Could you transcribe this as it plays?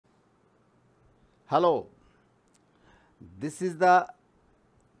Hello, this is the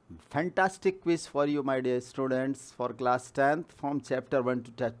fantastic quiz for you, my dear students, for class 10th from chapter 1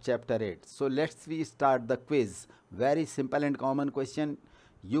 to chapter 8. So let's we start the quiz. Very simple and common question.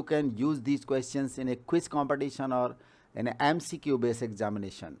 You can use these questions in a quiz competition or in an MCQ based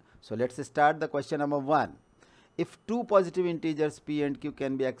examination. So let's start the question number 1. If two positive integers p and q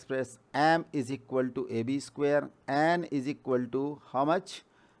can be expressed, m is equal to ab square, n is equal to how much?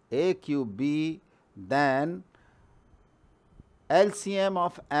 A cube b, then LCM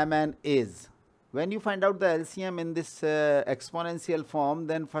of mn is. When you find out the LCM in this exponential form,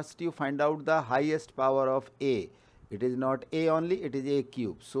 then first you find out the highest power of a. It is not a only, it is a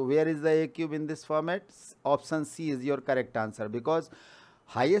cube. So where is the a cube in this format? Option C is your correct answer, because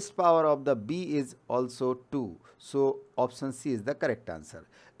highest power of the b is also 2. So option C is the correct answer.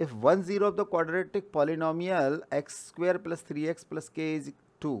 If 1 0 of the quadratic polynomial x square plus 3x plus k is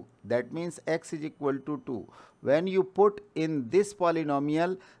 2, that means x is equal to 2. When you put in this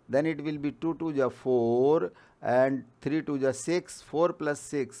polynomial, then it will be 2 to the 4 and 3 to the 6, 4 plus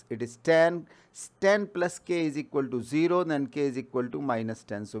 6, it is 10. 10 plus k is equal to 0, then k is equal to minus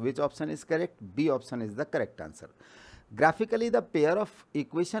 10. So which option is correct? B option is the correct answer. Graphically, the pair of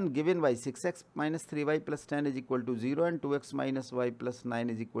equation given by 6x minus 3y plus 10 is equal to 0 and 2x minus y plus 9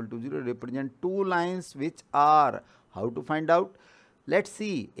 is equal to 0 represent two lines which are, how to find out? Let's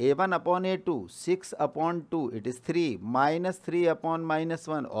see, a1 upon a2, 6 upon 2, it is 3, minus 3 upon minus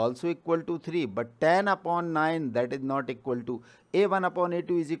 1 also equal to 3, but 10 upon 9, that is not equal to. a1 upon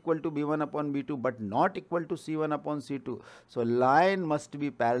a2 is equal to b1 upon b2, but not equal to c1 upon c2. So line must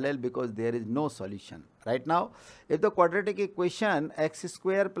be parallel because there is no solution. Right now, if the quadratic equation x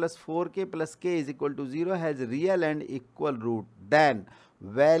square plus 4k plus k is equal to 0 has real and equal root, then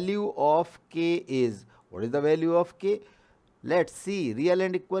value of k is, what is the value of k? Let's see, real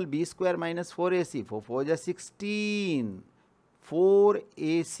and equal b square minus 4ac, 4 4 is 16,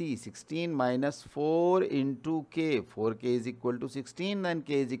 4ac, 16 minus 4 into k, 4k is equal to 16, then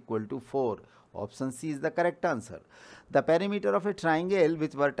k is equal to 4. Option C is the correct answer. The perimeter of a triangle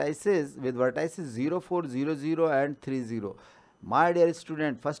with vertices 0, 4, 0, 0 and 3, 0. My dear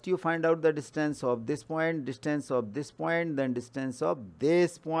student, first you find out the distance of this point, distance of this point, then distance of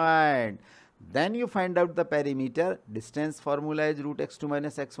this point. Then you find out the perimeter. Distance formula is root x2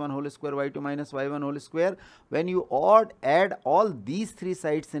 minus x1 whole square, y2 minus y1 whole square. When you add all these three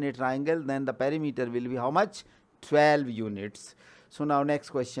sides in a triangle, then the perimeter will be how much? 12 units. So now next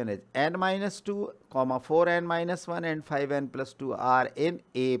question is n minus 2, 4n minus 1 and 5n plus 2 are in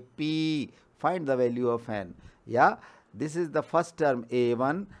AP. Find the value of n. Yeah, this is the first term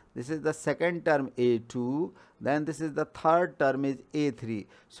a1, this is the second term a2, then this is the third term is a3.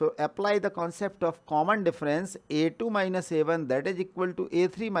 So apply the concept of common difference, a2 minus a1, that is equal to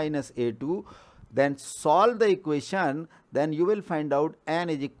a3 minus a2. Then solve the equation, then you will find out n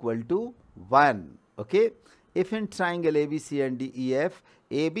is equal to 1. Okay. If in triangle ABC and DEF,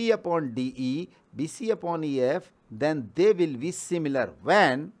 AB upon DE, BC upon EF, then they will be similar.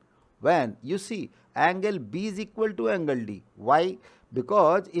 When you see angle B is equal to angle D. Why?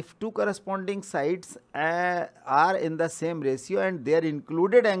 Because if two corresponding sides are in the same ratio and their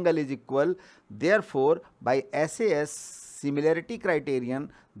included angle is equal, therefore by SAS similarity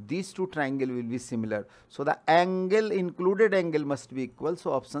criterion, these two triangles will be similar. So the angle, included angle must be equal.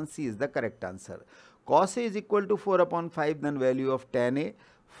 So option C is the correct answer. Cos A is equal to 4 upon 5, then value of tan A.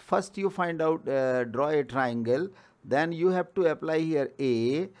 First you find out, draw a triangle, then you have to apply here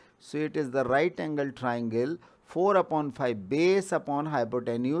A. So it is the right angle triangle, 4 upon 5 base upon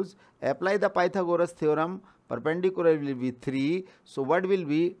hypotenuse. Apply the Pythagoras theorem, perpendicular will be 3. So what will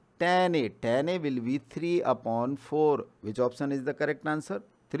be tan A? Tan A will be 3 upon 4. Which option is the correct answer?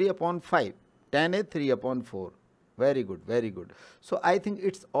 3 upon 5. Tan A 3 upon 4. Very good, very good. So I think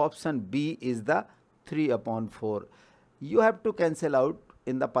it's option B is the 3 upon 4. You have to cancel out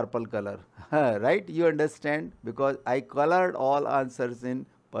in the purple color, right? You understand, because I colored all answers in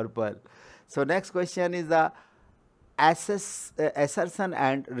purple. So next question is the assertion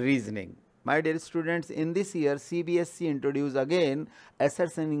and reasoning. My dear students, in this year Cbse introduced again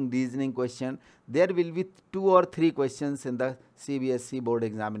assertion and reasoning question. There will be 2 or 3 questions in the Cbse board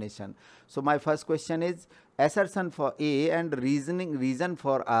examination. So my first question is assertion for A and reason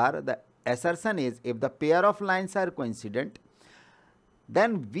for R. The assertion is, if the pair of lines are coincident,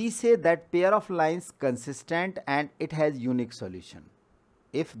 then we say that pair of lines consistent and it has unique solution.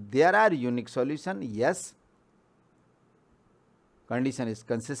 If there are unique solution, yes, condition is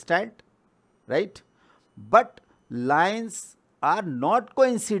consistent, right? But lines are not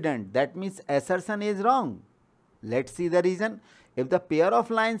coincident, that means assertion is wrong. Let's see the reason. If the pair of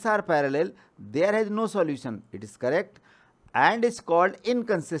lines are parallel, there has no solution. It is correct and is called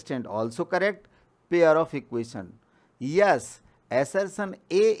inconsistent. Also correct. Pair of equation. Yes, assertion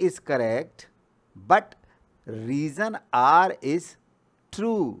A is correct, but reason R is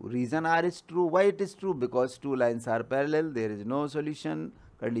true. Reason R is true. Why it is true? Because two lines are parallel. There is no solution.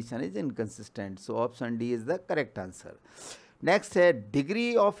 Condition is inconsistent. So option D is the correct answer. Next,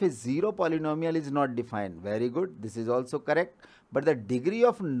 degree of a zero polynomial is not defined. Very good. This is also correct. But the degree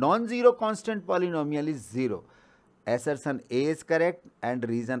of non-zero constant polynomial is 0. Assertion A is correct and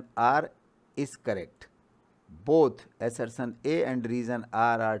reason R is correct. Both assertion A and reason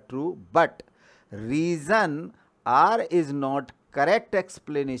R are true, but reason R is not correct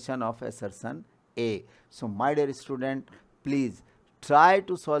explanation of assertion A. So my dear student, please try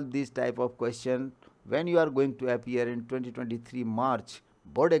to solve this type of question when you are going to appear in 2023 March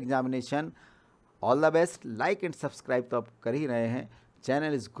board examination. All the best. Like and subscribe तो आप कर ही रहे हैं.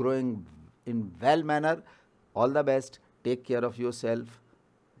 Channel is growing in well manner. All the best. Take care of yourself.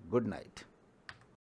 Good night.